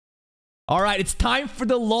All right, it's time for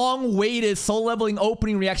the long-awaited Soul Leveling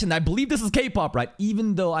opening reaction. I believe this is K-pop, right?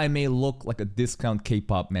 Even though I may look like a discount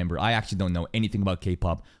K-pop member, I actually don't know anything about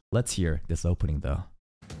K-pop. Let's hear this opening, though.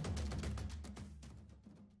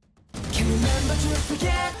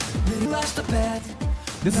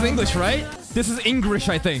 This is English, right? This is English,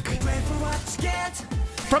 I think.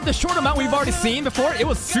 From the short amount we've already seen before, it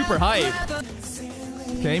was super hype.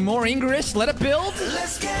 Okay, more English. Let it build.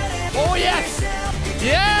 Oh, yes!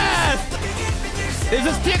 Yes! Is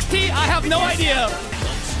this TXT? I have no idea.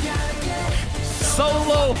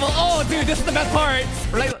 Solo. Oh, dude, this is the best part.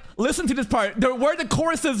 Right? Listen to this part. Where the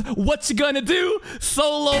chorus is, what you gonna do?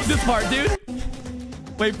 Solo this part, dude.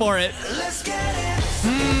 Wait for it.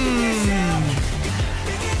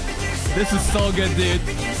 This is so good, dude.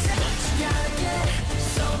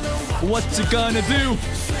 What you gonna do?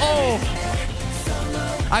 Oh!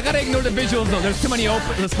 I gotta ignore the visuals though. There's too many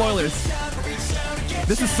spoilers.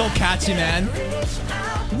 This is so catchy, man.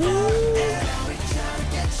 Woo.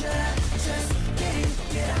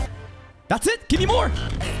 That's it. Give me more.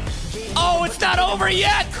 Oh, it's not over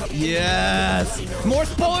yet. Yes. More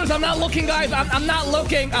spoilers. I'm not looking, guys. I'm not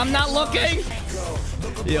looking. I'm not looking.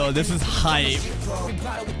 Yo, this is hype.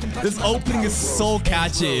 This opening is so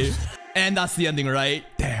catchy. And that's the ending, right?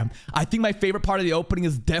 Damn. I think my favorite part of the opening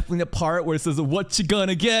is definitely the part where it says, what you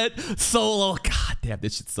gonna get? Solo. God damn,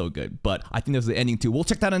 this shit's so good. But I think there's the ending too. We'll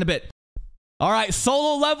check that in a bit. All right,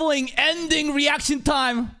 Solo Leveling ending reaction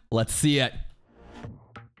time. Let's see it.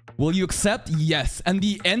 Will you accept? Yes. And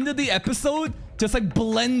the end of the episode just like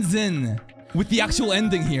blends in with the actual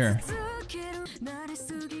ending here.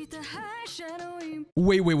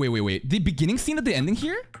 Wait. The beginning scene of the ending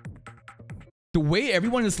here? The way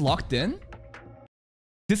everyone is locked in?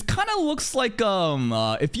 This kind of looks like,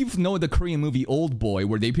 if you know the Korean movie Old Boy,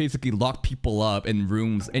 where they basically lock people up in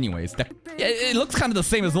rooms. Anyways, it looks kind of the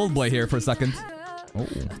same as Old Boy here for a second. Oh.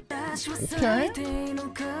 Okay.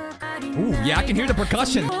 Ooh, yeah, I can hear the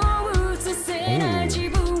percussion. Ooh.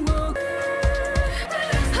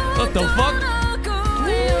 What the fuck?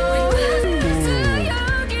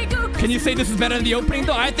 Can you say this is better than the opening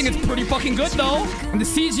though? I think it's pretty fucking good though. And the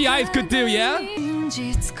CGI is good too, yeah?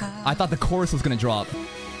 I thought the chorus was gonna drop.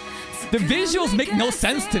 The visuals make no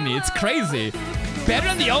sense to me. It's crazy. Better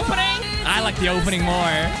than the opening? I like the opening more.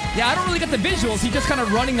 Yeah, I don't really get the visuals. He's just kind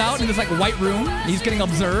of running out in this like white room. He's getting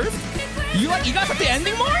observed. You guys like the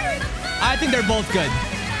ending more? I think they're both good.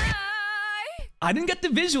 I didn't get the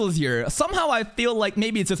visuals here. Somehow I feel like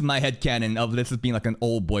maybe it's just my headcanon of this as being like an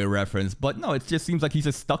Old Boy reference. But no, it just seems like he's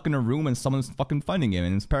just stuck in a room and someone's fucking finding him.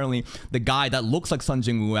 And apparently the guy that looks like Sun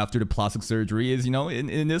Jin-woo after the plastic surgery is, you know,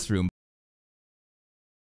 in this room.